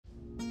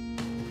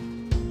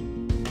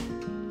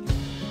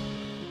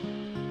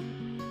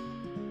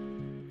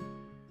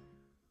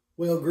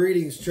Well,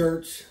 greetings,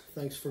 church.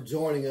 Thanks for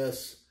joining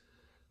us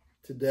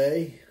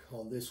today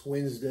on this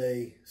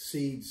Wednesday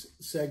Seeds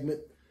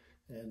segment.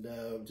 And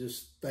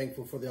just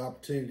thankful for the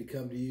opportunity to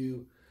come to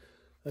you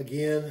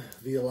again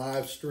via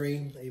live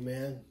stream.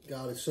 Amen.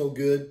 God is so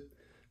good.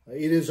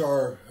 It is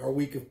our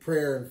week of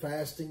prayer and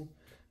fasting.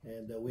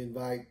 And we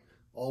invite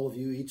all of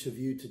you, each of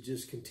you, to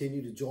just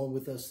continue to join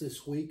with us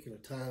this week in a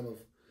time of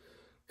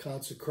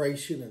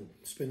consecration and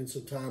spending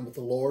some time with the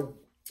Lord.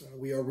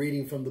 We are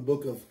reading from the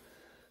book of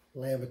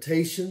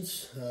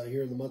Lamentations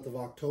here in the month of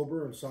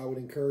October, and so I would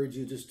encourage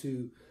you just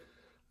to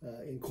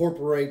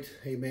incorporate,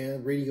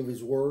 amen, reading of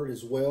his word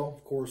as well.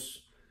 Of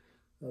course,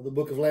 the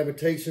book of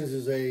Lamentations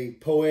is a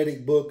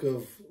poetic book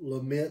of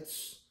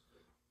laments.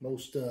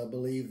 Most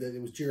believe that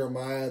it was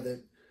Jeremiah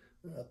that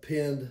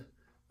penned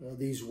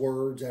these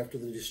words after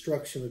the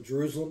destruction of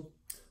Jerusalem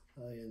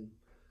in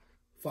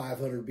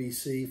 500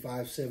 BC,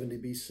 570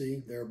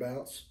 BC,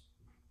 thereabouts.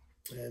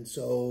 And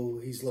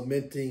so he's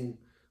lamenting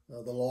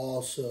the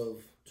loss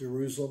of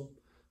Jerusalem,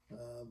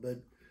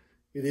 but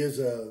it is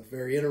a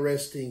very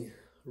interesting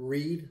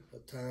read, a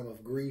time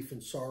of grief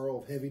and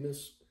sorrow, of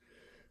heaviness.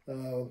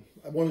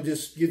 I want to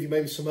just give you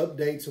maybe some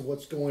updates of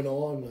what's going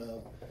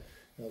on.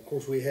 Of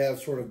course, we have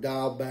sort of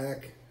dialed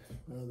back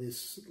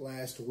this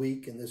last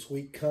week and this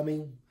week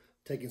coming,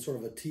 taking sort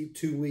of a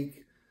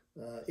 2-week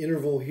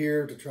interval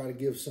here to try to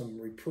give some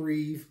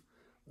reprieve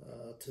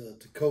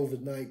to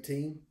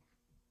COVID-19.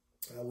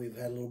 We've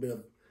had a little bit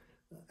of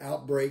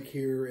outbreak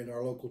here in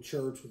our local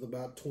church with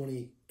about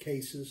 20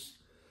 cases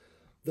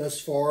thus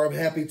far. I'm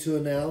happy to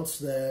announce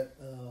that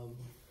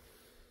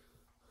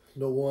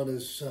no one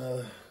has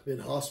been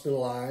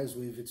hospitalized.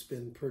 It's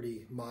been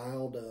pretty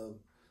mild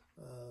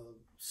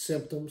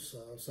symptoms.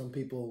 Some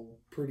people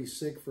pretty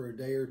sick for a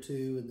day or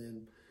two and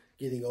then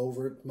getting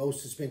over it.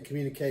 Most that's been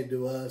communicated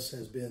to us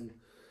has been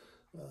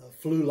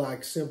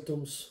flu-like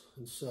symptoms,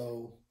 and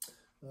so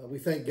we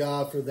thank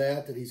God for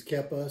that he's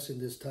kept us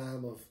in this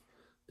time of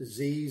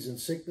disease and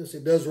sickness.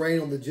 It does rain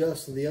on the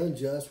just and the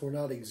unjust. We're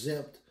not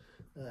exempt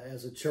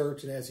as a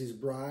church and as his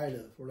bride.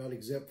 We're not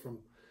exempt from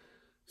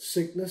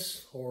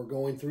sickness or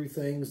going through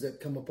things that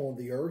come upon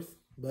the earth.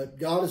 But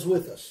God is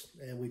with us,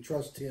 and we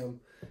trust him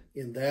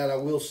in that. I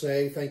will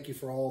say thank you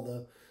for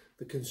all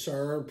the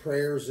concern,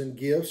 prayers, and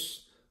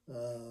gifts.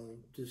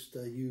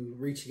 You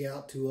reaching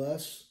out to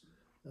us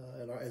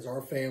as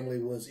our family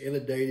was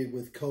inundated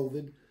with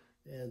COVID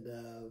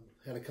and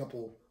had a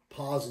couple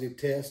positive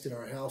tests in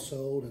our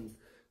household, and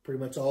pretty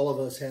much all of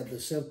us had the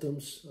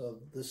symptoms of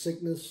the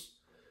sickness,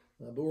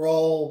 but we're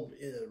all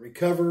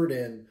recovered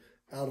and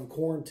out of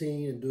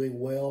quarantine and doing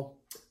well,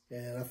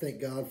 and I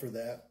thank God for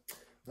that.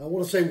 I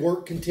want to say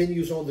work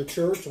continues on the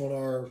church on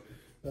our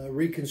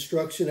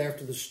reconstruction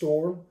after the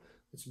storm.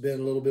 It's been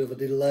a little bit of a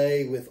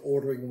delay with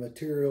ordering the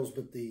materials,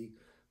 but the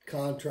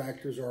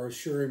contractors are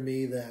assuring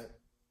me that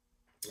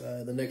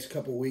the next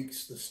couple of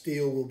weeks the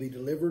steel will be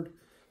delivered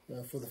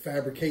for the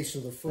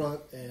fabrication of the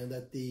front, and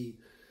that the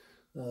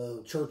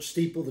church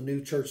steeple, the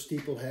new church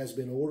steeple, has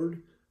been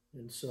ordered.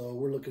 And so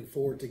we're looking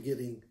forward to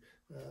getting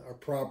our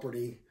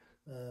property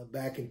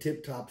back in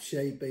tip-top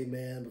shape,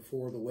 amen,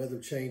 before the weather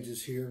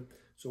changes here.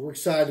 So we're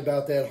excited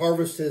about that.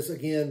 Harvest has,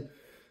 again,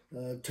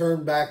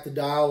 turned back the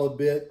dial a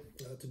bit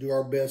to do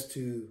our best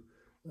to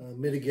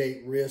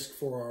mitigate risk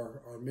for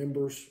our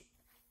members.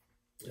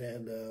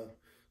 And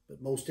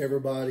but most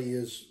everybody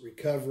is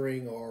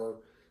recovering or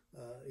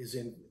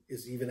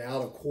is even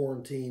out of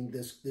quarantine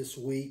this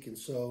week. And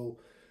so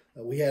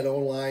we had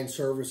online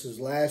services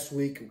last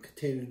week and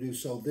continue to do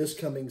so this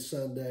coming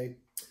Sunday.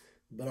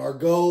 But our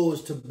goal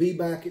is to be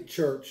back at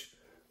church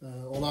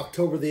on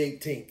October the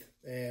 18th.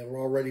 And we're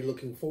already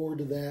looking forward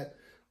to that,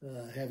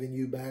 having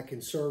you back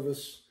in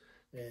service.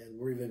 And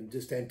we're even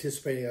just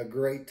anticipating a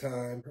great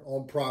time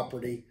on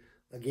property.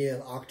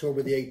 Again,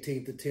 October the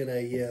 18th at 10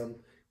 a.m.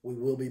 we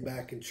will be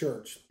back in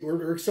church.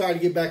 We're excited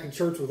to get back in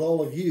church with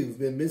all of you. We've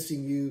been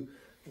missing you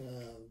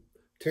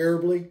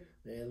terribly,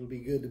 and it'll be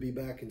good to be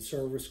back in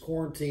service.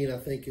 Quarantine, I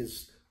think,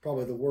 is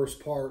probably the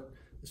worst part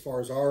as far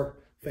as our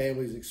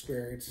family's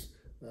experience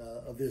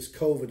of this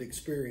COVID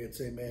experience.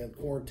 Amen.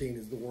 Quarantine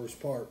is the worst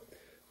part.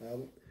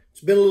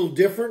 It's been a little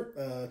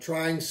different,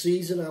 trying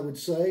season, I would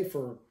say,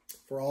 for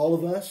all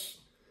of us.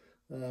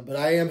 But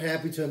I am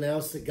happy to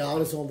announce that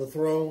God is on the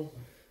throne,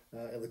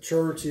 and the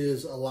church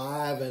is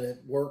alive and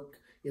at work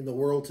in the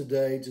world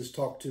today. Just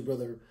talked to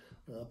Brother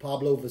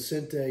Pablo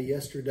Vicente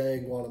yesterday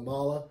in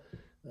Guatemala.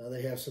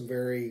 They have some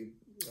very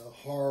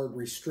hard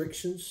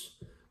restrictions,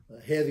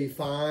 heavy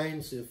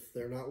fines if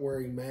they're not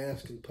wearing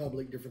masks in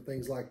public, different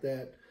things like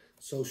that.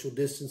 Social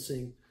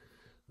distancing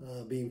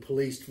being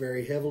policed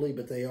very heavily,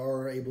 but they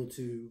are able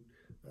to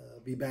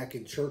be back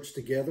in church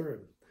together.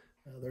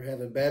 And they're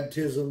having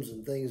baptisms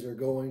and things are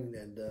going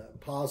in a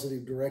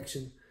positive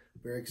direction.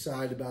 Very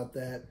excited about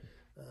that.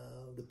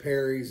 The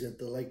Perrys at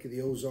the Lake of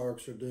the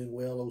Ozarks are doing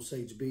well,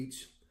 Osage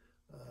Beach.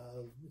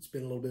 It's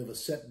been a little bit of a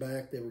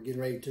setback. They were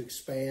getting ready to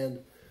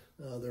expand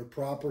their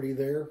property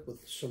there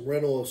with some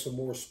rental of some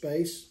more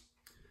space.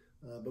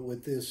 But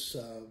with this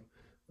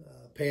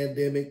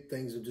pandemic,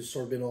 things have just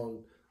sort of been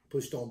on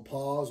pushed on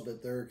pause,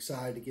 but they're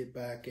excited to get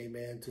back,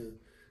 amen, to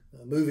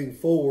moving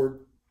forward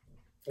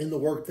in the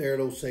work there at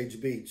Osage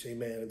Beach,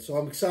 amen. And so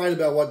I'm excited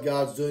about what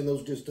God's doing.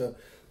 Those are just a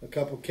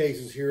couple of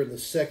cases here in the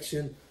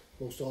section.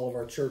 Most all of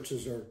our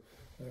churches are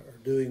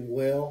doing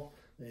well,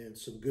 and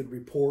some good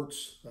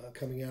reports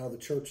coming out of the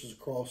churches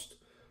across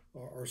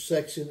our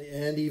section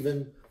and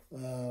even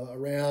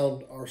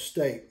around our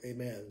state,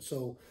 amen.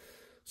 So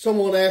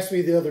someone asked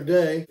me the other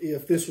day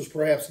if this was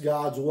perhaps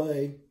God's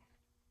way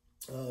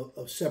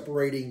of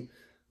separating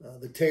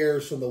the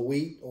tares from the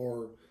wheat,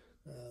 or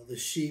the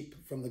sheep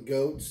from the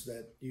goats,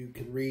 that you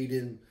can read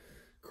in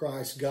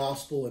Christ's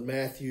gospel in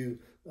Matthew,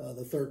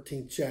 the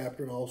 13th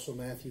chapter, and also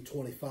Matthew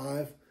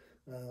 25.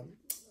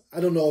 I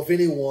don't know if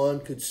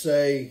anyone could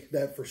say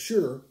that for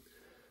sure,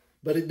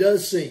 but it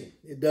does seem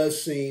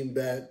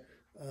that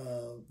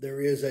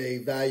there is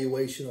a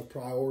valuation of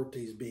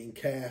priorities being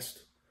cast.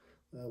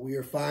 We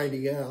are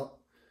finding out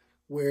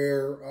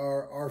where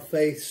our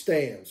faith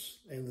stands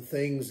and the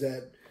things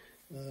that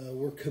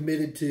we're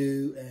committed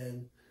to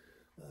and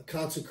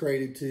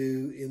consecrated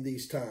to in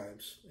these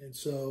times. And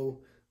so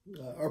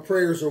our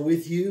prayers are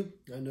with you.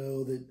 I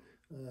know that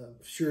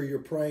sure you're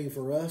praying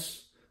for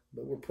us,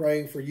 but we're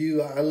praying for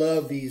you. I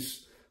love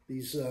these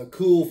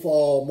cool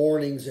fall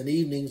mornings and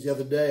evenings. The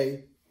other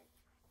day,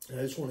 and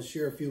I just want to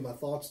share a few of my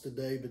thoughts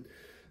today, but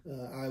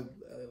I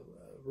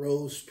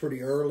rose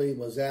pretty early,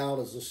 was out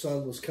as the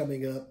sun was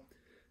coming up,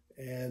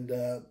 and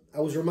I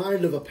was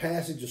reminded of a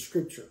passage of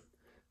Scripture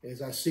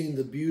as I seen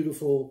the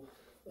beautiful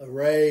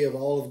array of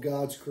all of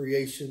God's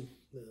creation.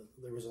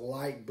 There was a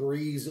light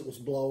breeze that was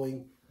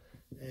blowing,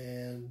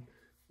 and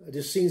I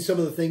just seen some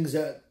of the things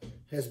that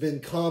has been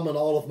common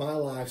all of my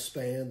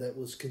lifespan, that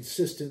was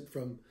consistent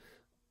from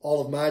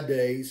all of my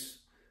days,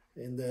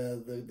 and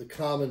the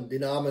common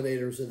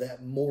denominators of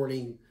that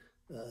morning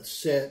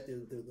set.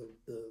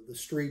 The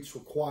streets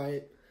were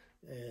quiet,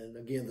 and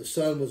again the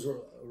sun was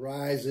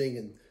rising,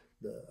 and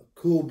the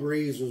cool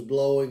breeze was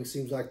blowing.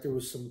 Seems like there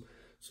was some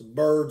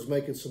birds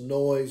making some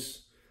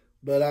noise.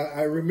 But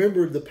I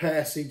remembered the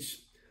passage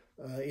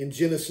in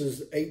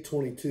Genesis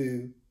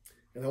 8:22,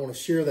 and I want to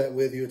share that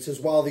with you. It says,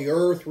 while the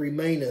earth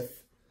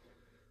remaineth,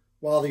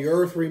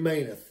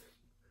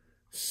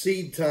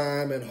 seed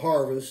time and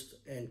harvest,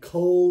 and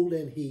cold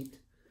and heat,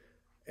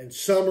 and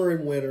summer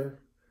and winter,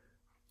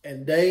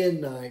 and day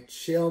and night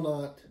shall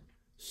not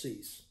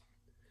cease.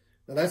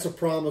 Now that's a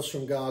promise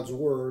from God's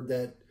word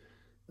that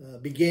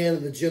began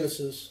in the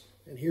Genesis,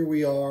 and here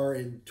we are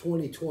in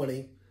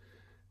 2020,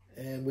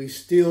 and we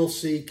still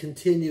see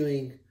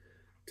continuing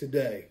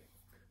today.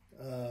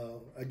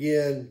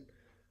 Again,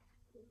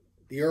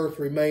 the earth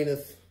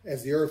remaineth.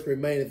 As the earth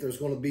remaineth, there's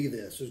going to be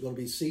this. There's going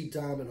to be seed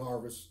time and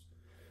harvest.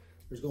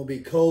 There's going to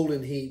be cold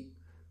and heat.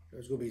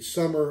 There's going to be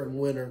summer and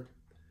winter.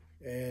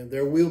 And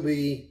there will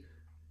be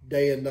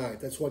day and night.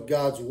 That's what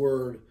God's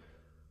word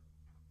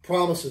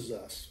promises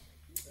us.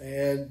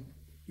 And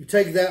you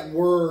take that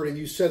word and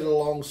you set it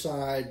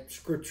alongside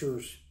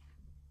scriptures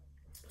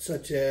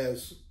such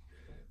as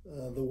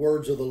the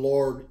words of the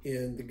Lord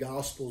in the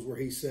Gospels, where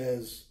he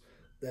says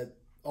that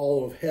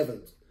all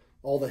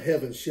the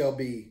heavens shall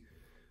be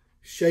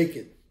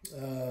shaken.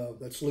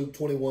 That's Luke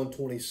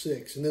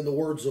 21:26. And then the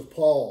words of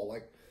Paul,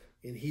 like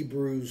in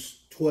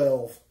Hebrews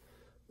 12,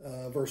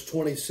 verse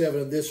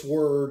 27, this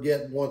word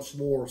yet once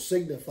more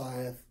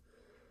signifieth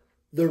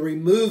the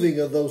removing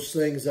of those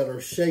things that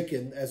are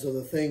shaken, as of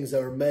the things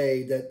that are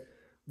made, that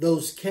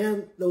those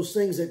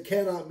things that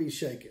cannot be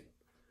shaken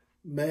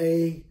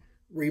may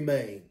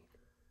remain.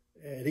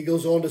 And he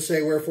goes on to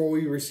say, wherefore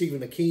we receive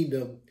in a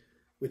kingdom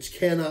which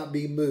cannot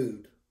be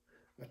moved.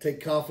 I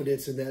take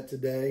confidence in that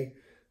today.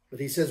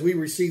 But he says, we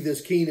receive this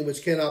kingdom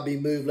which cannot be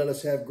moved. Let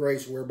us have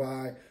grace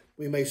whereby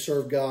we may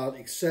serve God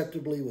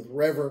acceptably with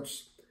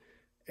reverence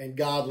and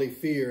godly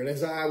fear. And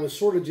as I was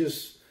sort of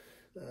just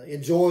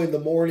enjoying the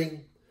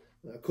morning,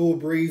 a cool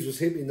breeze was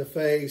hitting me in the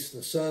face.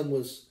 The sun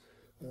was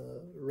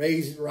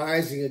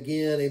rising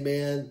again.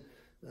 Amen.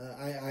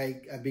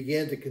 I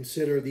began to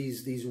consider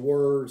these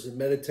words and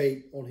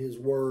meditate on his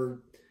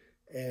word.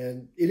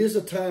 And it is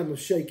a time of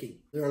shaking.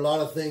 There are a lot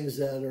of things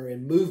that are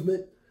in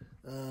movement,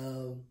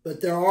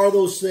 but there are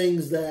those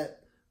things that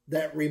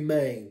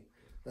remain,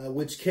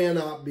 which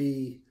cannot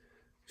be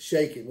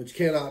shaken, which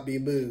cannot be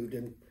moved.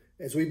 And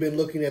as we've been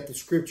looking at the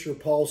scripture,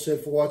 Paul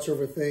said, for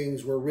whatsoever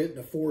things were written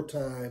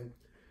aforetime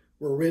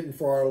were written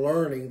for our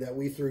learning, that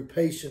we through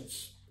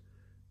patience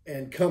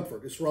and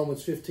comfort. It's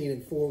Romans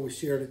 15:4. We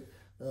shared it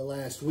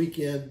last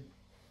weekend,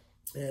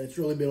 and it's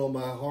really been on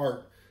my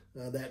heart,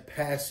 that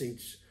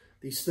passage.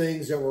 These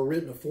things that were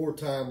written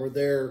aforetime were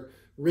there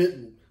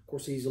written. Of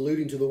course, he's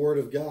alluding to the word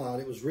of God.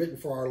 It was written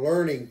for our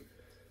learning,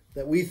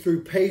 that we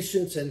through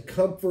patience and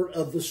comfort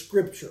of the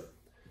scripture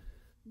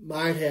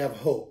might have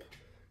hope.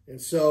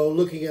 And so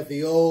looking at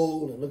the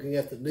old and looking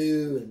at the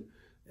new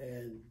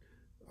and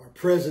our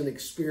present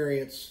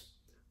experience,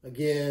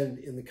 again,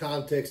 in the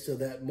context of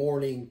that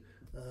morning,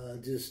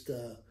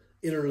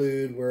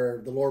 interlude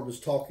where the Lord was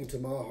talking to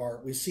my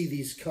heart, we see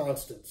these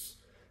constants.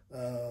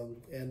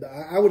 And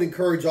I would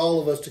encourage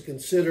all of us to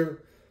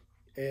consider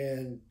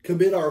and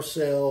commit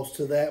ourselves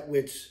to that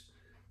which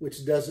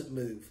doesn't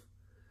move,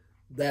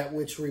 that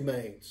which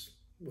remains.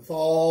 With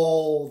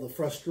all the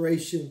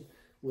frustration,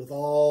 with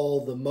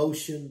all the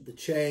motion, the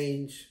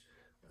change,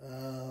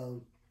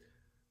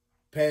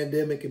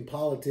 pandemic and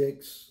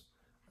politics,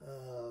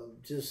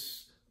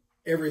 just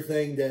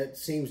everything that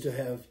seems to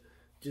have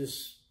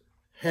just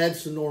had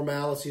some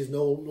normalcy is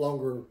no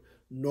longer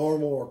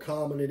normal or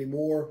common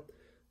anymore.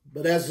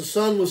 But as the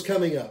sun was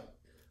coming up,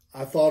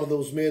 I thought of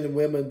those men and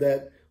women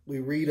that we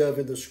read of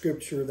in the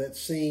scripture that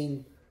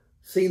seen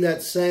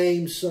that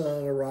same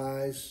sun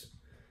arise,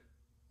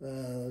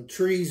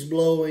 trees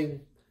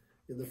blowing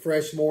in the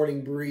fresh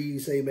morning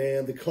breeze,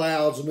 amen, the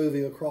clouds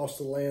moving across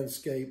the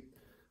landscape.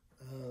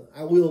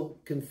 I will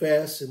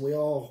confess, and we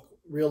all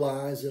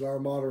realize that our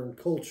modern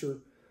culture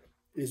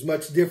is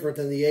much different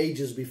than the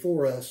ages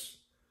before us.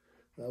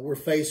 We're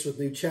faced with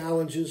new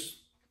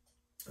challenges,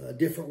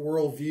 different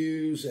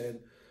worldviews and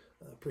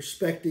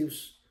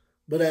perspectives.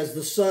 But as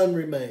the sun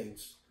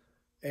remains,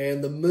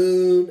 and the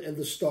moon and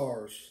the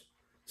stars,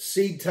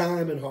 seed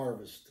time and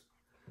harvest,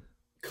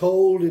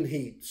 cold and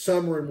heat,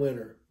 summer and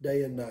winter,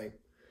 day and night,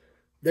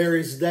 there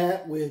is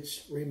that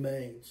which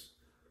remains.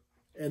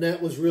 And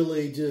that was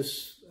really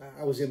just,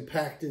 I was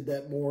impacted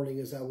that morning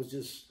as I was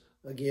just,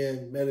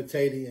 again,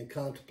 meditating and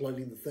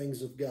contemplating the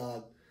things of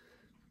God.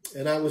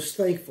 And I was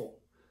thankful.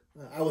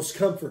 I was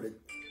comforted.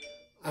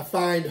 I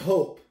find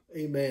hope,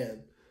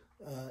 amen,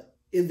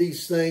 in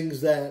these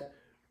things that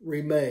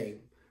remain.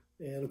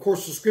 And of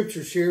course, the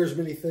scripture shares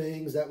many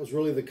things. That was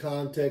really the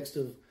context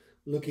of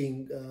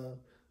looking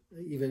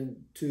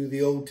even to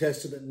the Old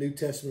Testament, New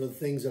Testament, of the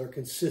things that are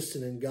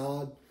consistent in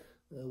God.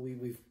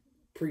 We've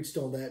preached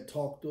on that,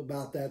 talked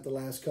about that the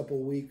last couple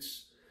of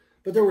weeks.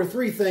 But there were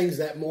three things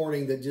that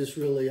morning that just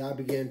really I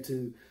began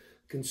to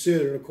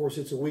consider. Of course,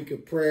 it's a week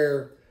of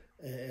prayer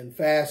and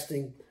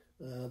fasting.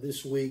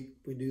 This week,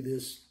 we do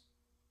this,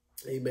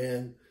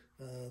 amen,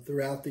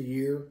 throughout the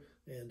year,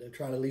 and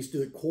try to at least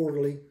do it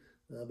quarterly,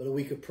 but a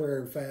week of prayer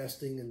and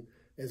fasting. And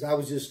as I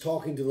was just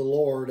talking to the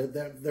Lord,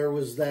 that there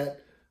was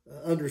that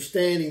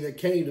understanding that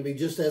came to me,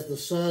 just as the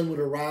sun would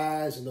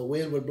arise and the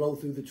wind would blow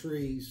through the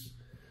trees.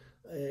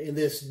 In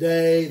this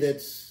day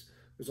there's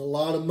a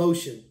lot of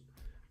motion,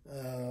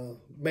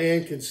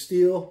 man can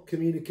still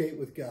communicate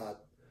with God.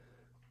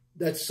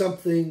 That's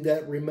something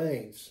that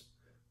remains.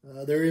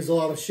 There is a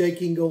lot of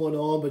shaking going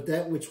on, but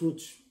that which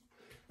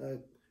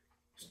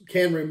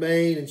can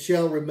remain and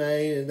shall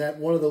remain, and that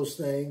one of those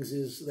things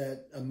is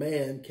that a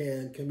man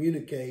can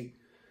communicate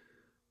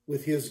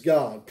with his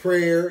God.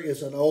 Prayer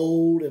is an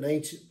old and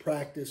ancient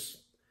practice,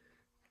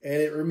 and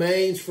it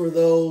remains for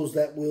those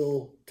that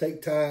will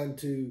take time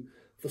to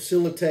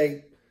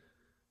facilitate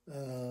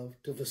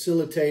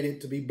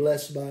it, to be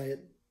blessed by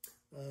it.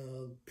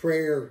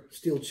 Prayer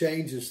still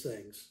changes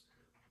things.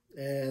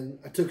 And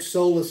I took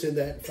solace in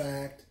that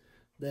fact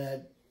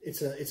that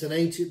it's an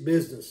ancient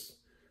business,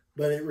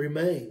 but it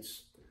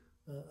remains.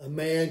 A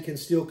man can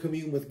still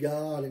commune with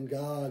God, and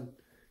God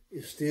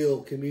is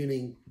still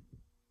communing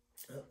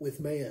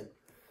with man.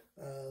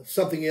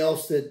 Something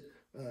else that,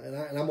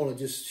 and I'm going to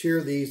just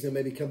share these and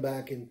maybe come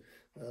back and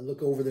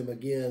look over them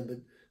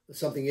again, but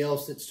something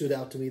else that stood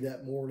out to me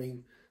that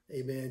morning,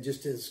 amen,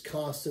 just as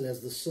constant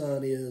as the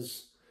sun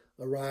is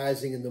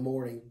arising in the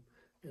morning,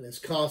 and as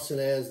constant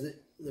as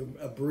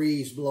a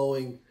breeze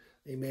blowing,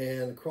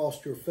 amen,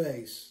 across your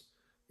face,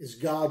 is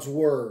God's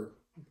word.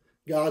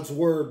 God's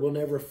word will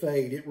never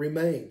fade. It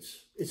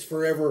remains. It's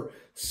forever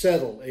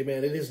settled,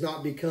 amen. It has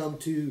not become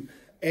too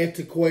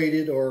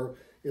antiquated or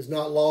has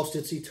not lost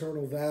its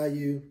eternal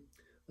value.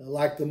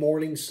 Like the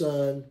morning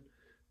sun,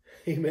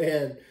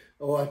 amen.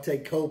 Oh, I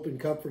take hope and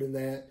comfort in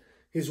that.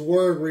 His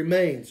word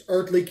remains.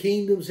 Earthly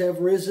kingdoms have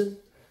risen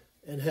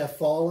and have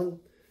fallen.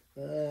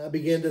 I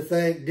begin to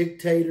think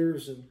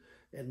dictators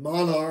and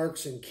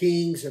monarchs and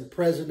kings and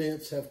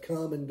presidents have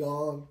come and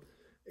gone.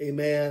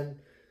 Amen.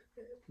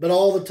 But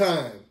all the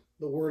time,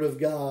 the word of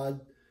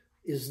God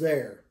is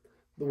there.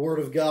 The word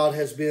of God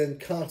has been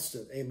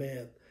constant.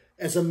 Amen.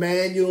 As a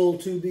manual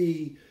to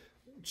be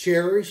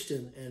cherished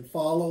and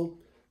followed,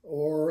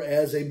 or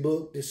as a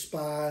book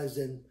despised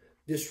and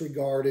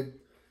disregarded,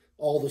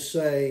 all the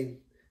same,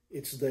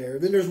 it's there.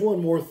 Then there's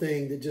one more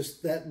thing that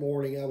just that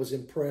morning I was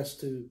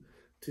impressed to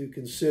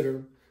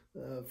consider.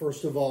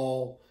 First of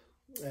all,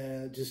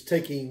 just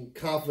taking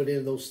confidence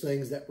in those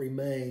things that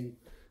remain.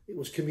 It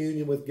was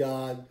communion with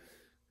God.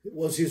 It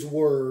was His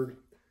Word,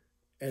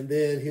 and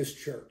then His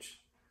church.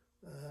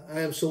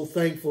 I am so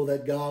thankful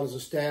that God has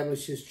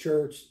established His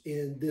church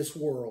in this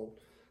world,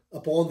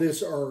 upon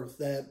this earth,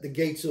 that the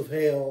gates of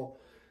hell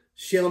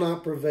shall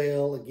not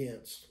prevail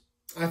against.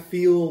 I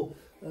feel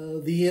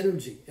the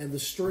energy and the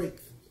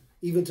strength,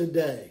 even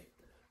today,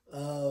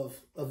 of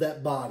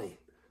that body,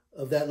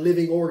 of that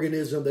living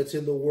organism that's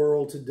in the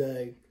world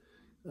today.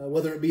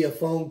 Whether it be a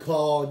phone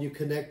call and you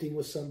connecting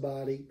with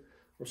somebody,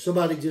 or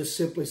somebody just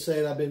simply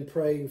saying, I've been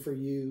praying for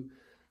you.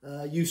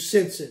 You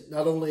sense it,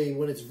 not only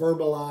when it's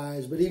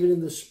verbalized, but even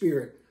in the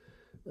spirit,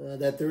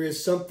 that there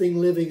is something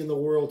living in the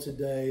world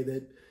today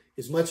that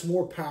is much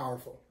more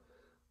powerful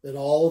that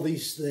all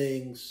these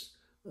things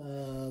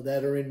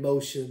that are in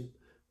motion,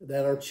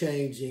 that are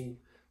changing,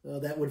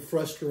 that would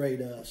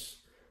frustrate us.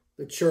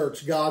 The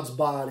church, God's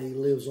body,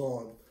 lives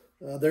on.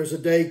 There's a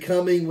day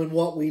coming when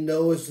what we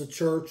know as the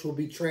church will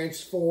be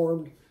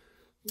transformed.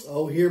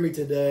 Oh, hear me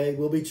today.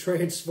 We'll be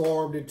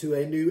transformed into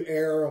a new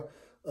era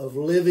of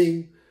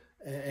living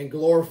and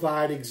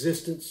glorified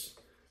existence.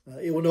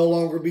 It will no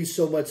longer be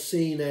so much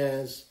seen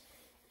as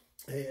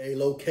a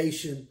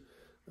location,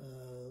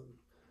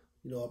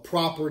 a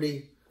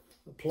property,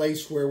 a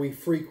place where we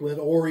frequent,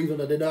 or even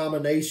a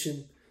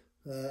denomination,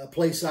 a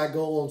place I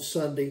go on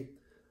Sunday.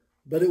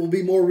 But it will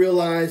be more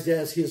realized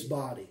as his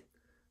body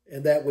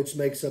and that which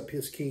makes up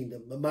his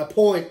kingdom. But my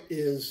point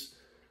is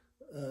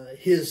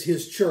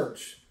his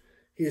church.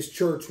 His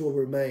church will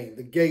remain.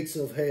 The gates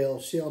of hell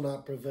shall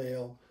not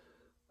prevail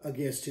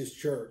against his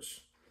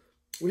church.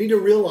 We need to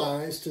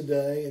realize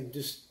today, and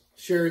just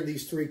sharing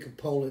these three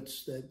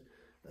components, that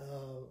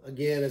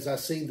again, as I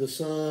seen the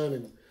sun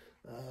and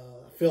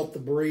felt the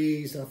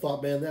breeze, and I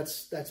thought, man,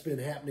 that's been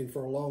happening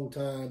for a long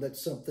time.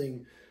 That's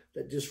something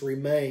that just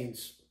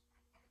remains.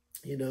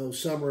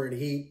 Summer and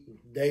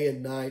heat, day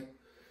and night,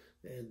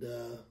 and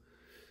the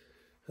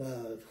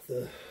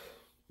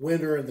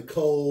winter and the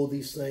cold.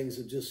 These things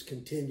have just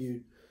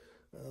continued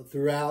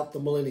throughout the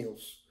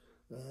millenniums.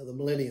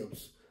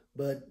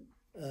 But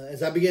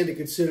as I began to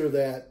consider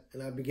that,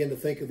 and I began to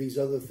think of these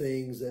other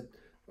things that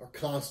are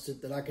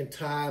constant, that I can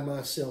tie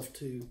myself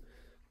to: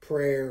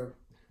 prayer,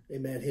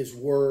 amen, his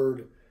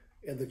word,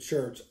 and the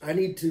church. I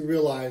need to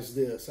realize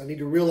this. I need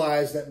to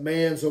realize that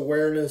man's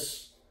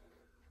awareness,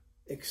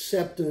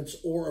 acceptance,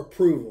 or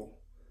approval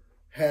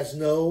has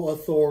no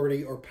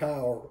authority or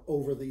power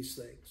over these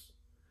things.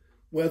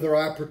 Whether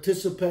I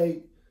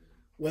participate,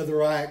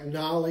 whether I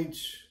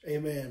acknowledge,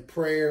 amen,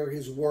 prayer,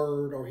 his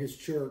word, or his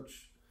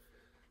church,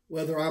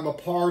 whether I'm a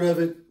part of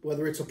it,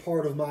 whether it's a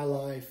part of my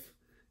life,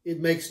 it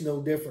makes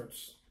no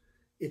difference.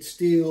 It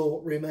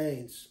still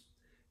remains.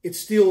 It's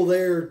still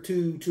there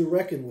to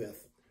reckon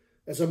with.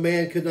 As a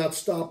man could not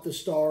stop the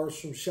stars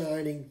from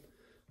shining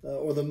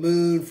or the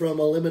moon from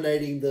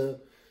eliminating the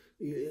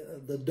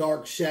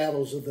dark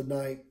shadows of the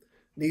night,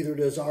 neither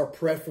does our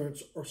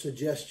preference or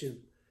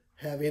suggestion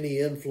have any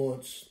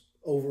influence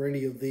over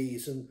any of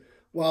these. And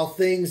while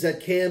things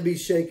that can be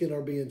shaken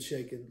are being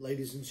shaken,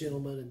 ladies and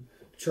gentlemen and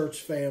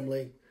church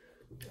family,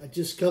 I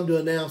just come to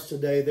announce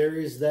today there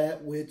is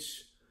that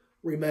which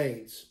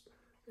remains.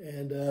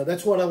 And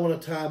that's what I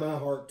want to tie my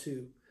heart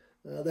to.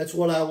 That's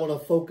what I want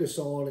to focus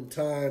on in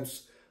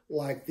times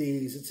like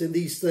these. It's in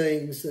these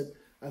things that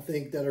I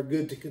think that are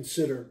good to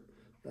consider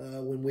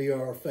when we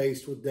are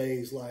faced with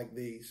days like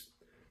these.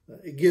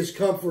 It gives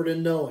comfort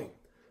in knowing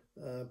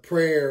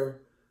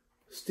prayer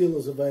still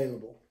is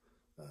available.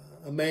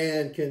 A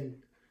man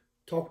can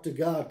talk to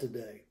God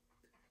today,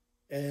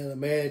 and a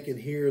man can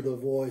hear the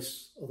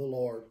voice of the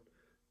Lord.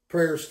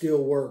 Prayer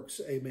still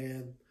works,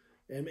 amen.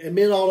 And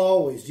men ought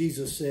always,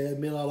 Jesus said,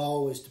 men ought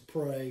always to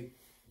pray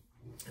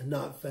and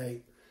not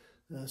faint.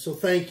 So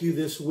thank you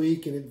this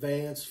week in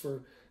advance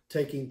for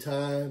taking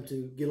time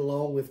to get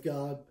along with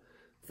God.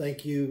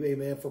 Thank you,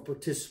 amen, for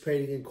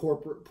participating in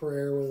corporate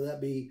prayer, whether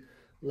that be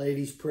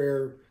ladies'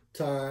 prayer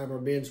time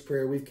or men's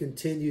prayer. We've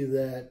continued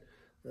that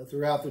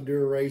throughout the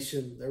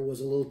duration. There was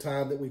a little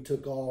time that we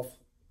took off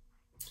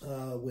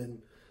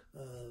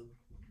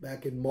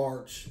back in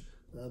March,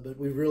 but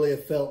we really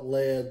have felt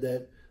led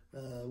that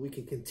we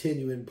can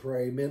continue in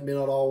prayer. Men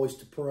ought always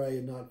to pray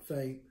and not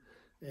faint.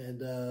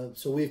 And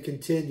so we've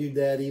continued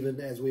that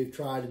even as we've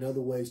tried in other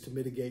ways to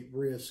mitigate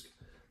risk.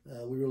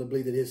 We really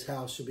believe that his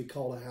house should be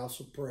called a house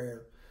of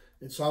prayer.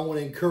 And so I want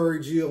to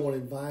encourage you. I want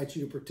to invite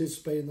you to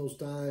participate in those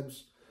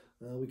times.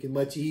 We can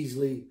much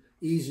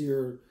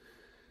easier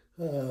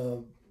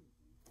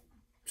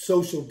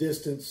social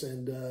distance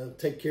and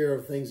take care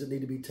of things that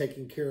need to be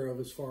taken care of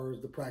as far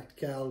as the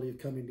practicality of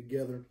coming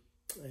together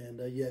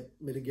and yet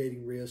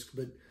mitigating risk.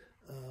 But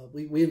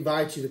we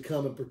invite you to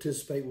come and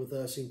participate with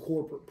us in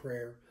corporate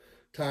prayer,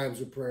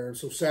 times of prayer. And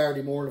so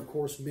Saturday morning, of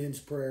course, men's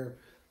prayer,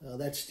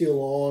 that's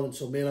still on. And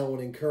so, men, I want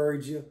to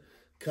encourage you,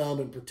 come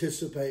and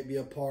participate, be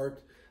a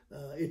part.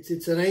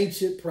 It's an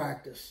ancient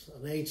practice,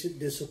 an ancient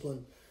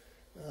discipline,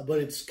 but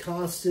it's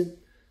constant.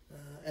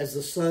 As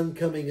the sun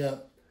coming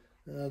up,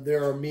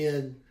 there are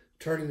men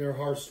turning their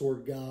hearts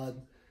toward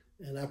God.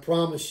 And I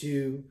promise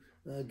you,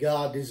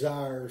 God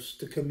desires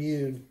to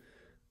commune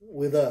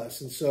with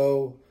us. And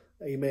so,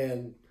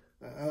 amen,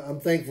 I'm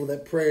thankful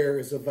that prayer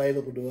is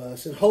available to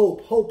us. And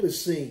hope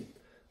is seen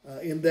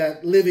in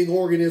that living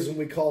organism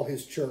we call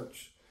his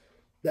church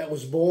that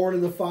was born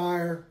in the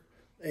fire.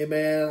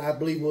 Amen. I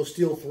believe will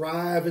still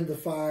thrive in the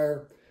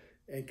fire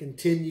and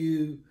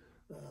continue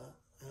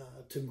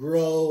to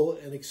grow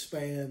and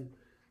expand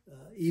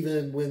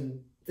even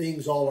when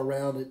things all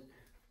around it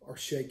are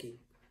shaking.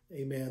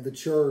 Amen. The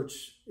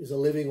church is a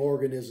living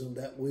organism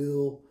that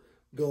will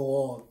go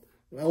on.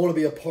 And I want to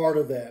be a part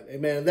of that.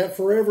 Amen. That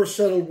forever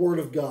settled word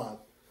of God.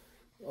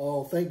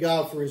 Oh, thank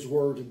God for his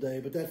word today.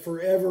 But that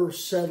forever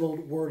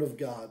settled word of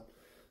God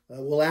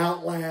will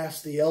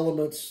outlast the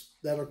elements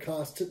that are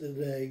constant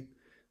today.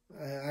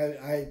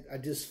 I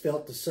just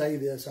felt to say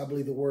this. I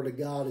believe the Word of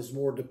God is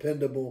more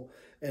dependable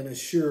and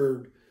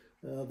assured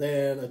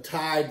than a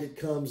tide that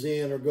comes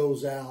in or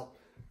goes out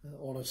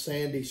on a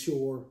sandy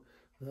shore.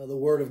 The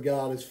Word of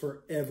God is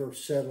forever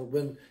settled.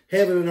 When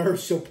heaven and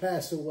earth shall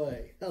pass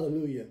away,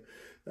 hallelujah,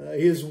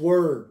 His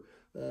Word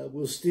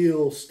will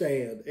still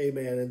stand.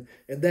 Amen.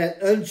 And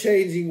that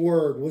unchanging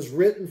Word was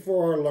written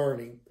for our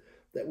learning,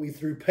 that we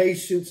through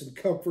patience and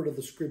comfort of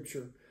the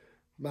Scripture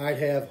might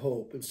have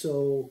hope. And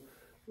so,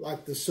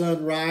 like the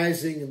sun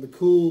rising and the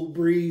cool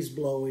breeze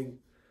blowing,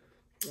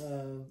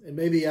 and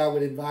maybe I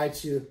would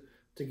invite you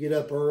to get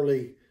up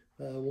early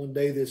one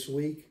day this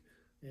week,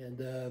 and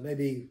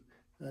maybe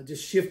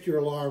just shift your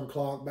alarm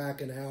clock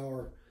back an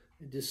hour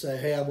and just say,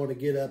 hey, I want to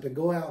get up and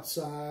go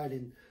outside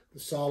in the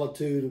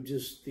solitude of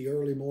just the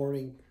early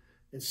morning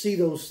and see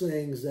those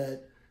things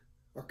that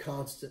are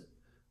constant,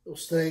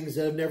 those things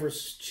that have never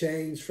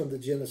changed from the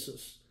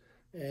Genesis,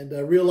 and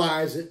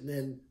realize it and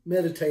then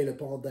meditate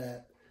upon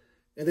that.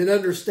 And then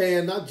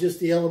understand not just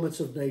the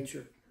elements of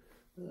nature,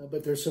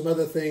 but there's some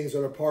other things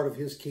that are part of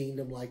His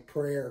kingdom, like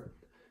prayer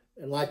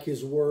and like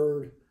His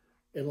Word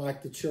and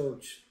like the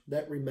church,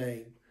 that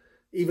remain.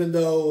 Even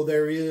though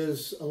there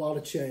is a lot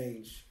of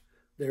change,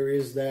 there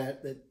is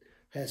that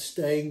has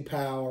staying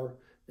power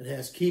and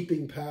has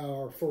keeping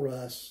power for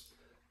us,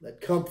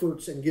 that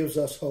comforts and gives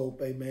us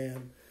hope.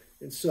 Amen.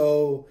 And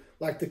so,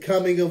 like the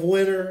coming of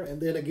winter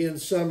and then again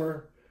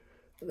summer,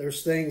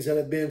 there's things that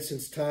have been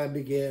since time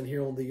began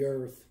here on the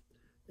earth.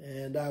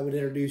 And I would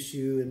introduce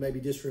you and maybe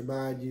just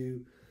remind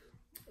you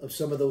of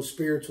some of those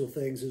spiritual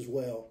things as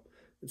well.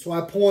 And so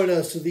I point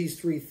us to these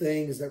three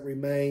things that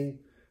remain: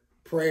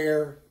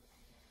 prayer,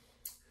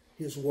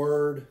 His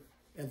Word,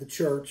 and the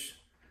church.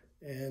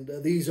 And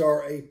these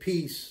are a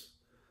piece,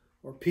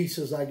 or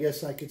pieces, I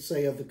guess I could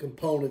say, of the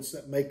components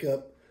that make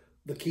up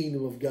the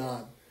kingdom of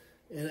God.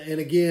 And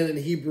again, in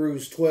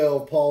Hebrews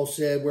 12, Paul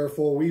said,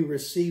 wherefore we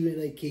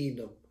receiving a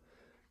kingdom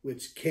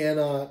which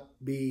cannot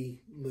be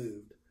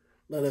moved,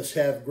 let us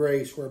have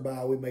grace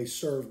whereby we may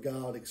serve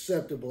God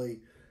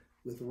acceptably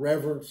with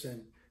reverence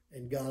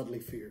and godly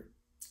fear.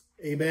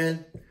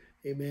 Amen.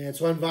 Amen.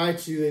 So I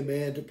invite you,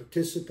 amen, to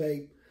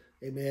participate,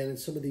 amen, in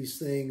some of these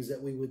things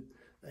that we would,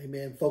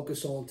 amen,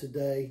 focus on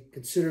today.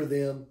 Consider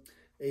them.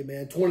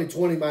 Amen.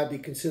 2020 might be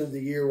considered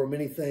the year where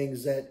many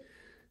things that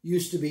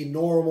used to be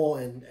normal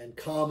and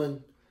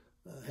common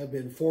have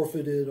been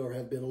forfeited or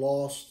have been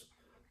lost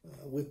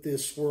with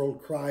this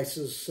world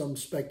crisis. Some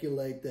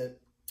speculate that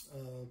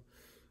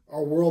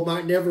our world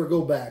might never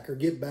go back or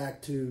get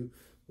back to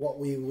what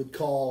we would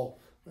call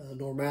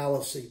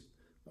normalcy.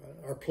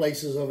 Our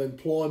places of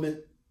employment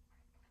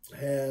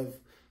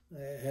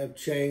have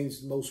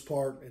changed, in most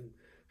part, and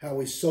how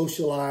we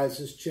socialize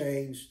has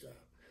changed.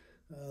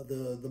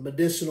 The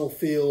medicinal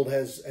field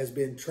has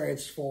been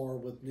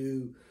transformed with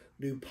new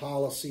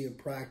policy and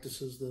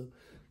practices. The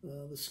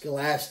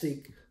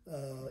scholastic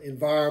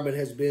environment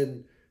has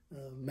been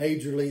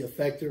majorly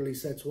affected. At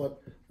least that's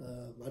what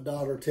my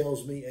daughter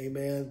tells me.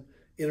 Amen.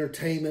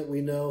 Entertainment,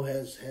 we know,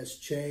 has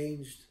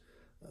changed.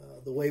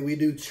 The way we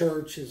do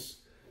church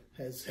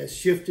has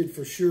shifted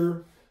for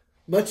sure.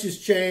 Much has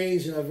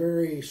changed in a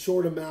very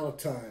short amount of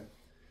time.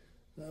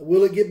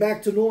 Will it get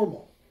back to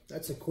normal?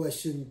 That's a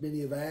question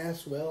many have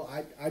asked. Well,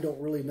 I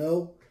don't really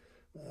know.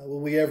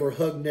 Will we ever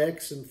hug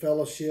necks and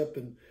fellowship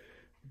and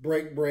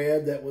break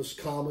bread that was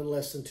common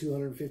less than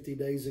 250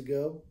 days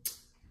ago?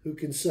 Who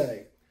can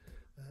say?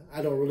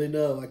 I don't really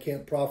know. I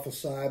can't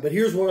prophesy. But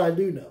here's what I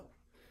do know.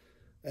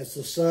 As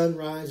the sun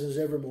rises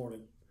every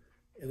morning,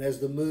 and as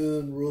the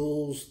moon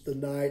rules the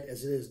night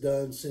as it has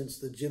done since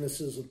the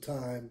genesis of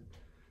time,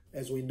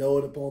 as we know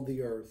it upon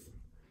the earth,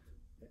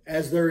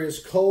 as there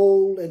is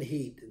cold and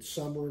heat in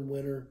summer and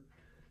winter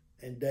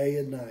and day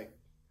and night,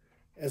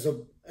 as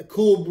a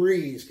cool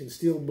breeze can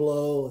still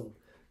blow and,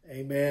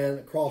 amen,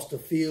 across the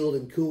field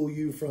and cool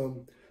you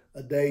from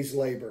a day's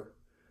labor,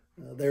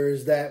 there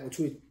is that which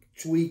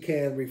we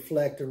can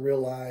reflect and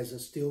realize that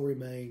still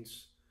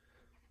remains: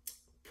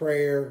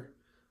 prayer,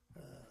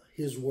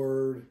 His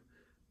Word,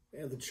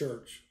 and the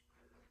church.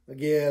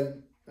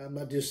 Again, I'm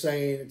not just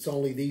saying it's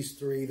only these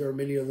three. There are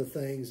many other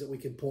things that we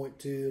can point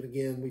to. And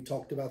again, we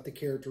talked about the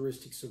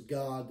characteristics of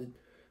God that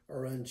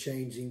are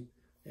unchanging.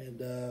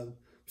 And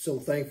so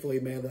thankfully,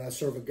 man, that I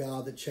serve a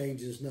God that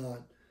changes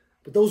not.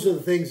 But those are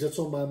the things that's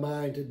on my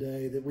mind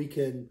today that we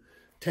can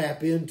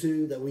tap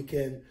into, that we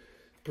can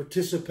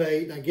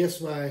participate. And I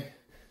guess my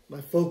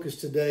focus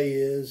today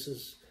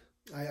is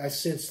I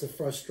sense the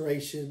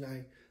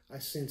frustration. I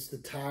sense the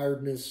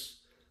tiredness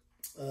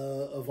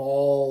of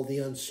all the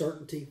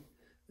uncertainty.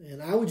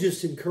 And I would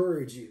just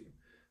encourage you,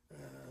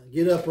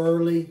 get up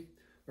early,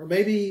 or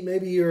maybe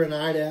you're a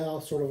night owl,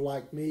 sort of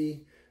like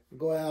me.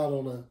 Go out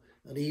on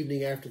an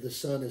evening after the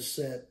sun is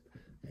set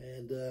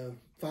and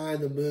find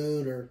the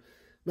moon, or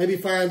maybe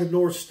find the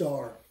North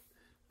Star.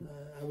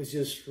 I was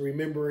just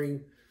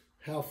remembering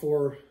how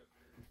for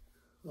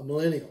a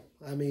millennial,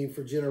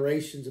 for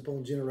generations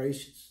upon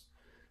generations,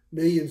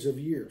 millions of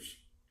years,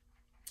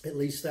 at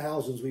least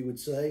thousands, we would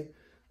say,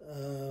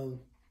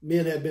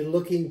 men have been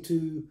looking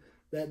to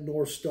that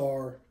North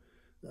Star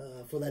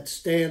for that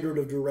standard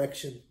of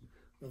direction,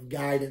 of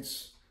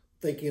guidance,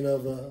 thinking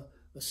of a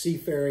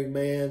seafaring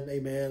man,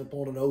 amen,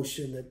 upon an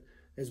ocean that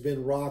has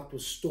been rocked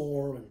with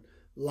storm and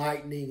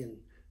lightning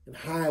and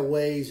high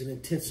waves and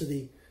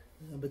intensity.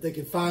 But they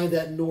can find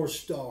that North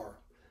Star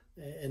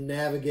and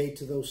navigate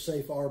to those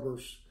safe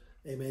harbors,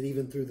 amen,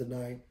 even through the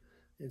night.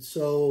 And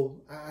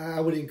so I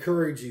would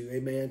encourage you,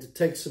 amen, to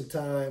take some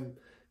time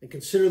and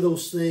consider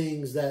those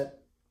things that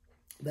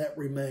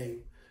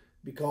remain.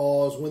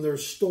 Because when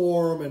there's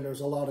storm and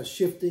there's a lot of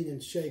shifting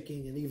and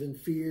shaking and even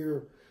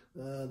fear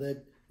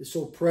that is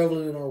so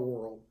prevalent in our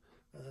world,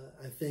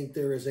 I think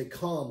there is a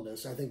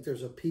calmness. I think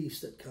there's a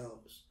peace that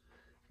comes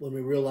when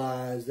we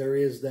realize there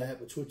is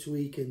that which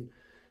we can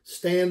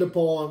stand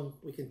upon,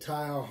 we can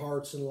tie our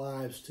hearts and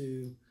lives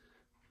to,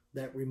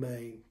 that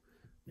remain.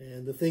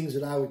 And the things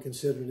that I would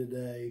consider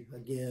today,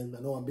 again,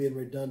 I know I'm being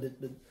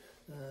redundant, but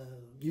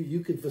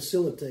you can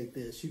facilitate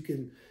this. You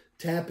can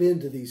tap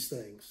into these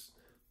things.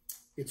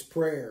 It's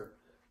prayer,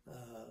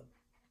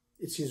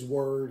 it's His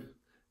Word,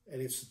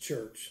 and it's the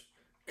church.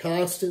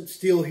 Constant,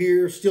 still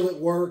here, still at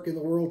work in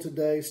the world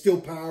today,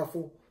 still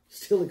powerful,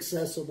 still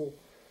accessible,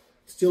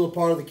 still a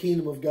part of the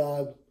kingdom of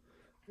God.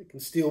 It can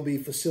still be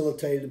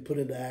facilitated and put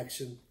into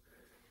action.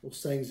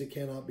 Those things that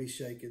cannot be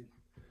shaken.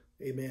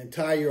 Amen.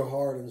 Tie your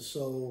heart and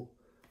soul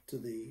to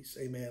these.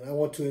 Amen. I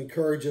want to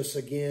encourage us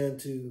again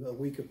to a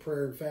week of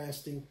prayer and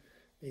fasting.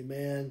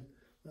 Amen.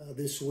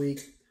 This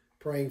week,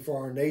 praying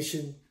for our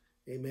nation.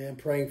 Amen.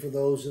 Praying for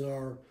those in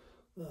our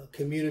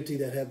community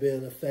that have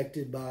been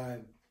affected by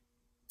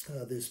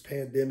this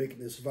pandemic,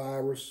 this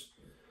virus.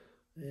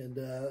 And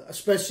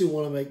especially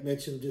want to make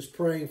mention of just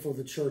praying for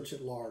the church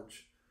at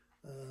large.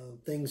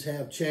 Things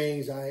have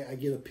changed. I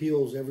get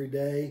appeals every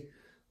day,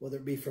 whether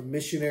it be from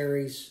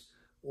missionaries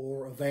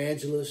or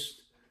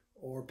evangelists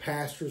or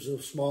pastors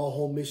of small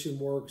home mission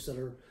works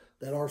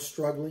that are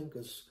struggling,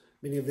 because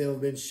many of them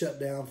have been shut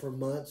down for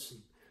months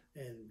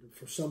and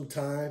for some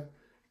time,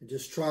 and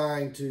just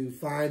trying to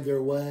find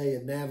their way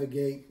and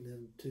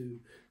to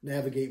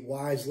navigate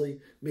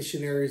wisely.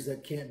 Missionaries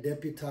that can't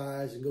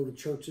deputize and go to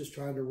churches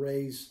trying to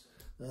raise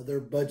their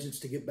budgets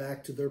to get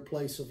back to their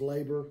place of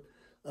labor.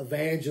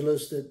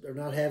 Evangelists that are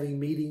not having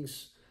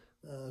meetings.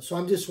 So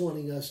I'm just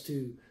wanting us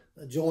to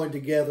join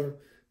together,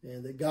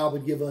 and that God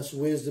would give us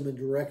wisdom and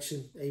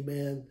direction.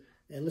 Amen.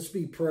 And let's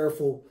be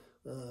prayerful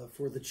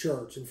for the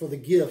church and for the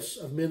gifts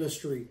of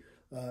ministry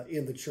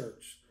in the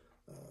church.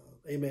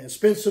 Amen.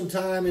 Spend some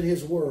time in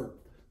His Word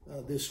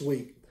this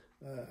week.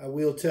 I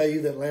will tell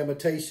you that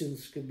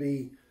Lamentations could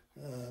be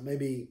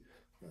maybe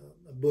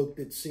a book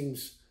that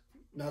seems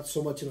not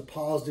so much in a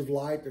positive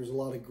light. There's a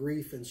lot of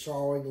grief and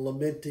sorrowing.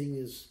 Lamenting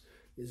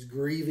is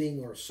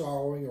grieving or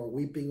sorrowing or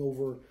weeping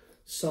over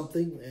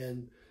something.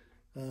 And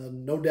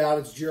no doubt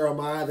it's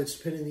Jeremiah that's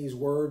penning these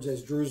words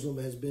as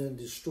Jerusalem has been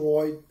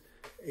destroyed.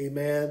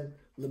 Amen.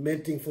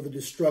 Lamenting for the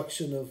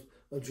destruction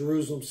of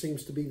Jerusalem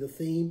seems to be the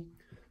theme.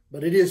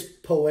 But it is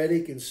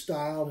poetic in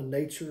style and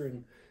nature.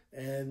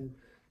 And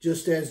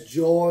just as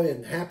joy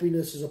and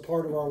happiness is a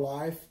part of our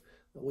life,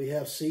 we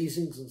have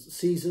seasons,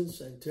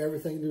 and to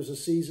everything there's a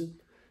season.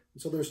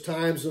 And so there's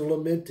times of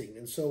lamenting.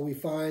 And so we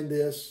find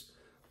this.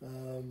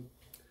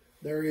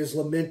 There is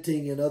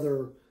lamenting in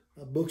other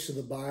books of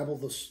the Bible.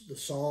 The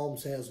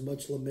Psalms has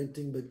much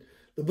lamenting, but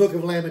the book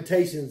of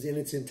Lamentations in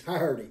its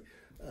entirety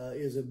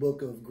is a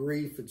book of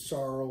grief and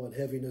sorrow and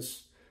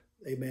heaviness.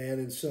 Amen.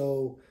 And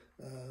so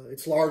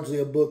it's largely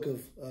a book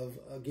of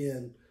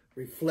again,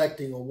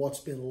 reflecting on what's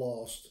been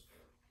lost.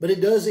 But it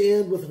does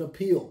end with an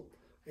appeal,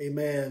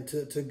 amen,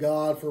 to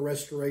God for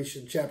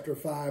restoration. Chapter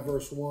 5,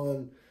 verse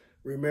 1,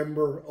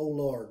 remember, O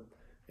Lord.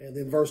 And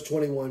then verse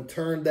 21,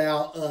 turn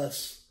thou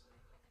us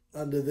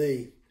unto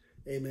thee.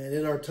 Amen.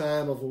 In our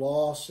time of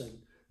loss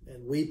and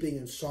weeping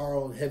and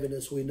sorrow and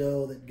heaviness, we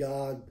know that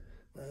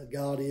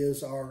God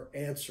is our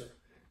answer.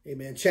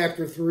 Amen.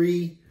 Chapter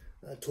 3,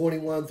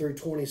 21 through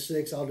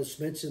 26, I'll just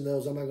mention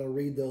those. I'm not going to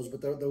read those,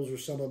 but those are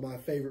some of my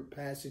favorite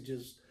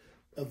passages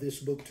of this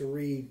book to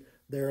read.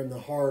 They're in the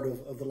heart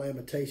of the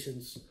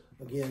Lamentations.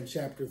 Again,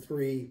 chapter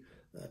 3,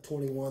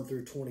 21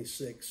 through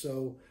 26.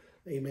 So,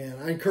 amen.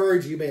 I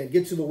encourage you, man,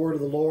 get to the word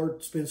of the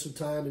Lord, spend some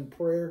time in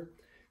prayer.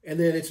 And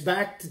then it's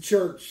back to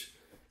church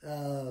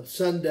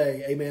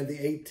Sunday, amen, the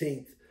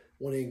 18th. I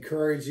want to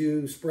encourage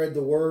you, spread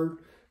the word,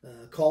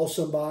 call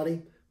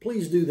somebody.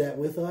 Please do that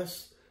with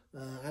us.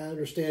 I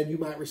understand you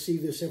might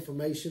receive this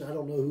information. I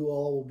don't know who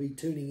all will be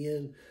tuning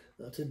in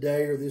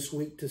today or this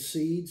week to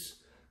Seeds.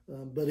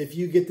 But if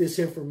you get this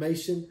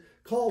information,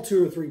 call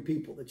 2 or 3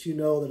 people that you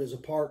know that is a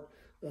part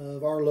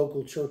of our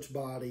local church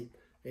body,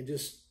 and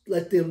just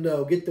let them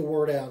know. Get the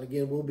word out.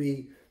 Again, we'll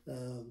be,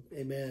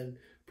 amen,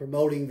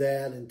 promoting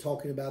that and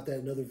talking about that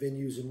in other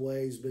venues and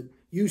ways. But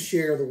you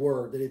share the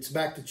word that it's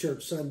back to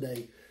church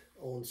Sunday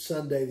on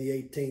Sunday the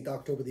 18th,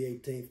 October the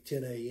 18th,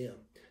 10 a.m.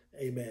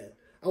 Amen.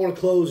 I want to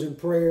close in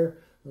prayer.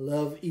 I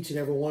love each and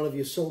every one of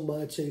you so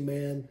much.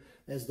 Amen.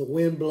 As the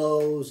wind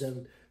blows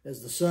and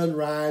as the sun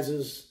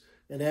rises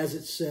and as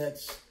it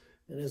sets,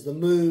 And as the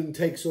moon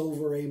takes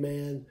over,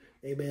 amen,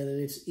 amen,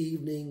 and its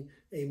evening,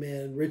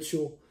 amen,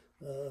 ritual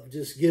of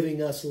just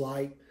giving us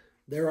light,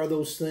 there are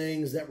those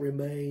things that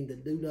remain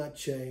that do not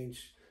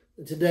change.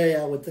 And today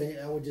I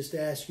would just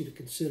ask you to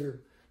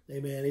consider,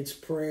 amen, it's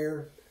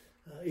prayer,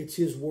 it's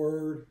His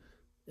Word,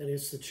 and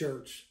it's the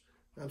church.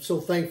 I'm so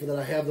thankful that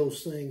I have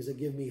those things that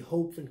give me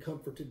hope and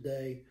comfort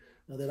today,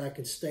 that I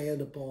can stand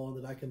upon,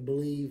 that I can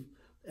believe,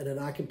 and that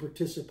I can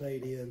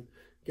participate in.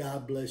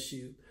 God bless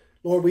you.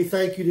 Lord, we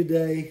thank you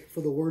today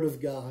for the Word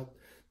of God.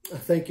 I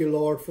thank you,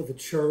 Lord, for the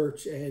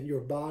church and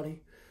your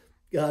body.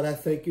 God, I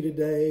thank you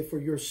today for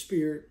your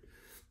Spirit.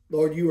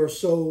 Lord, you are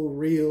so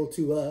real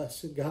to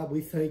us. And God,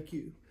 we thank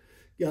you,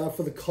 God,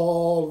 for the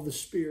call of the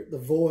Spirit, the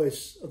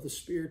voice of the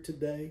Spirit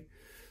today.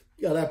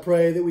 God, I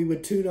pray that we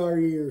would tune our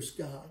ears,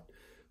 God,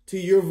 to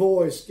your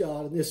voice,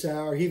 God, in this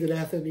hour. He that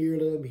hath an ear,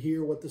 let him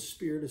hear what the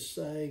Spirit is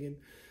saying. And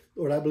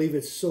Lord, I believe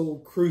it's so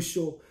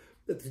crucial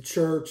that the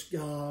church,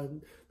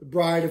 God, the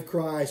bride of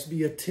Christ,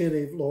 be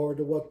attentive, Lord,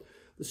 to what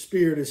the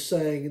Spirit is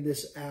saying in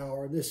this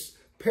hour, in this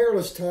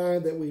perilous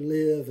time that we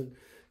live. And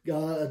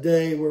God, a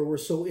day where we're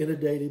so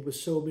inundated with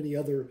so many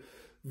other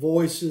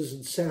voices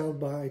and sound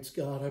bites.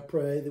 God, I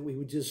pray that we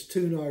would just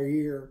tune our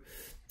ear,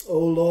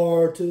 oh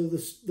Lord, to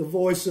the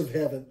voice of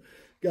heaven,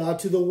 God,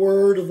 to the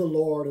word of the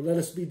Lord, and let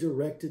us be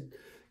directed,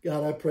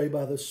 God, I pray,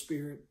 by the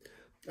Spirit.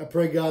 I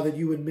pray, God, that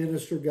you would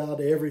minister, God,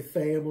 to every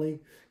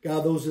family,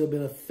 God, those that have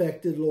been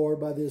affected, Lord,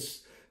 by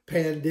this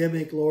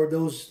pandemic, Lord,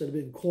 those that have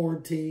been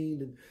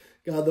quarantined, and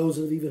God, those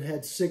that have even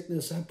had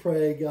sickness. I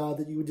pray, God,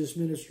 that you would just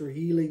minister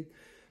healing,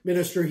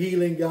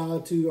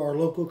 God, to our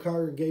local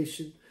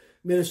congregation,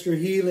 minister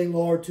healing,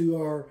 Lord, to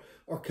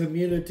our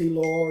community,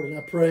 Lord, and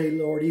I pray,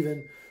 Lord,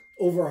 even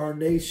over our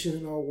nation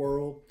and our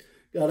world.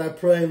 God, I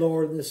pray,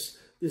 Lord, in this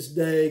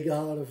day,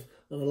 God, of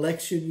an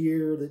election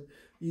year, that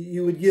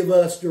you would give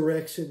us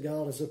direction,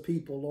 God, as a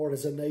people, Lord,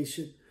 as a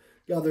nation.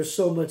 God, there's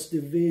so much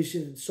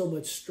division and so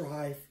much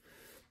strife.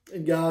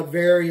 And God,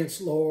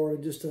 variance, Lord,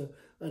 and just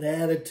an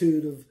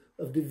attitude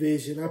of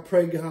division. I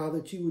pray, God,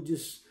 that you would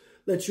just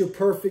let your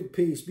perfect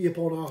peace be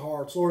upon our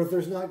hearts. Lord, if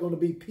there's not going to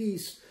be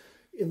peace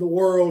in the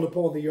world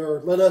upon the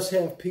earth, let us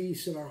have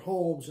peace in our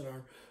homes and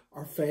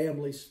our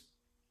families.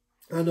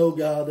 I know,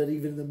 God, that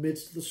even in the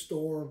midst of the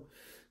storm,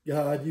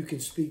 God, you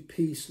can speak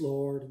peace,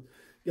 Lord. And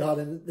God,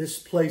 in this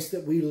place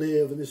that we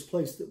live, in this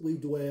place that we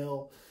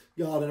dwell,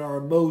 God, in our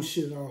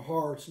emotion, our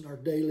hearts, and our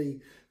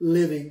daily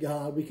living,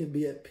 God, we can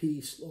be at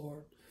peace,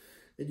 Lord.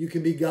 And you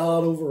can be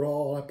God over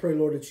all. I pray,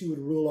 Lord, that you would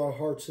rule our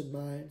hearts and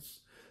minds.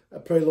 I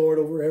pray, Lord,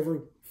 over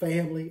every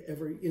family,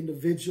 every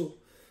individual,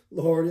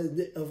 Lord,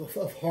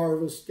 of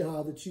Harvest,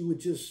 God, that you would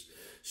just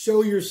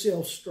show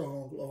yourself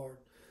strong, Lord.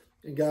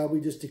 And God, we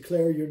just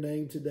declare your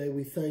name today.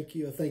 We thank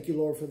you. I thank you,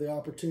 Lord, for the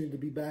opportunity to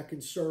be back in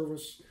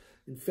service,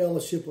 in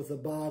fellowship with the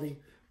body.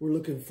 We're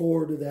looking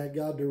forward to that.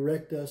 God,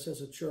 direct us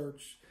as a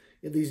church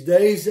in these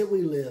days that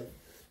we live.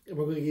 And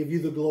we're going to give you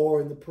the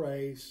glory and the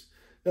praise.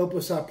 Help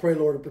us, I pray,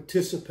 Lord, to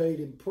participate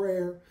in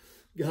prayer.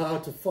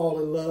 God, to fall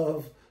in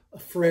love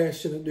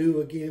afresh and anew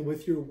again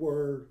with your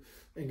word.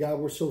 And God,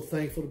 we're so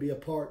thankful to be a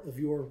part of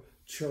your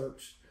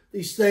church.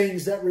 These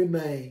things that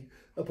remain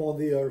upon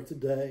the earth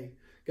today.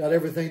 God,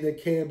 everything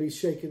that can be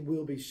shaken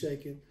will be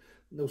shaken.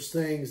 And those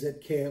things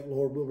that can't,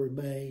 Lord, will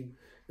remain.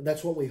 And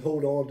that's what we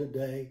hold on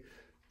today.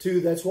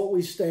 That's what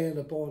we stand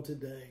upon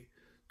today.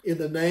 In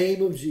the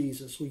name of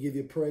Jesus, we give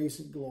you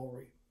praise and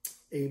glory.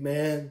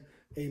 Amen,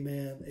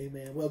 amen,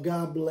 amen. Well,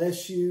 God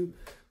bless you.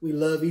 We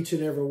love each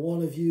and every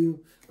one of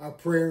you. Our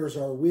prayers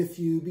are with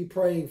you. Be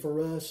praying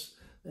for us.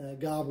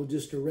 God will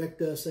just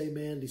direct us,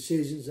 amen,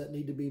 decisions that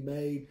need to be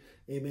made,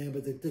 amen.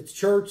 But the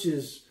church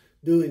is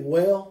doing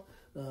well.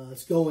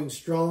 It's going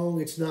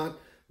strong. It's not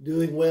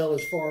doing well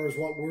as far as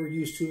what we're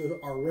used to,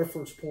 our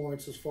reference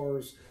points as far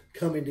as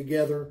coming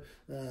together.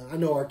 I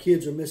know our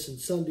kids are missing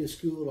Sunday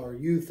school. Our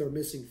youth are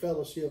missing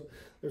fellowship.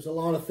 There's a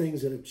lot of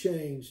things that have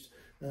changed.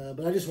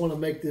 But I just want to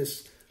make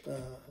this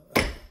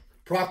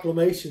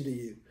proclamation to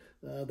you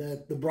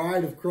that the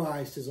bride of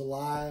Christ is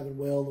alive and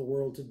well in the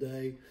world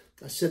today.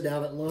 I sat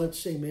down at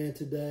lunch, amen,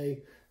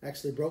 today.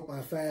 Actually broke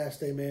my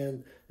fast,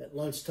 amen, at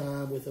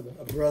lunchtime with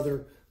a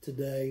brother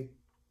today.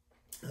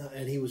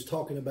 And he was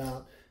talking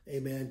about,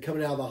 amen,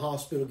 coming out of the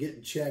hospital,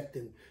 getting checked,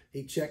 and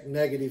he checked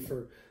negative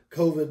for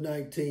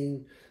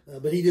COVID-19.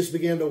 But he just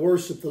began to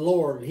worship the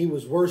Lord, and he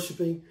was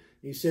worshiping.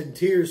 He said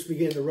tears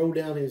began to roll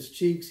down his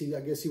cheeks. I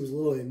guess he was a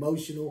little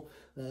emotional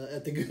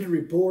at the good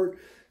report.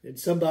 And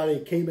somebody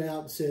came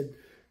out and said,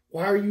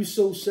 "Why are you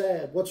so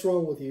sad? What's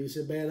wrong with you?" He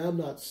said, "Man, I'm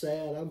not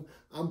sad.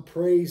 I'm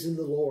praising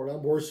the Lord.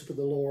 I'm worshiping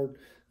the Lord.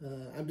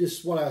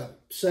 What I'm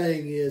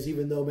saying is,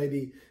 even though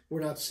maybe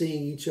we're not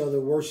seeing each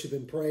other worship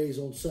and praise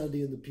on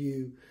Sunday in the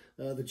pew,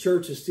 the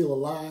church is still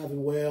alive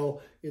and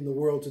well in the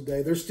world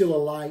today. There's still a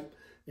light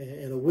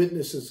and a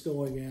witness that's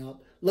going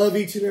out. Love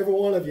each and every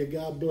one of you.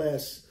 God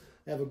bless.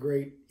 Have a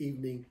great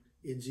evening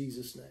in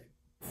Jesus' name."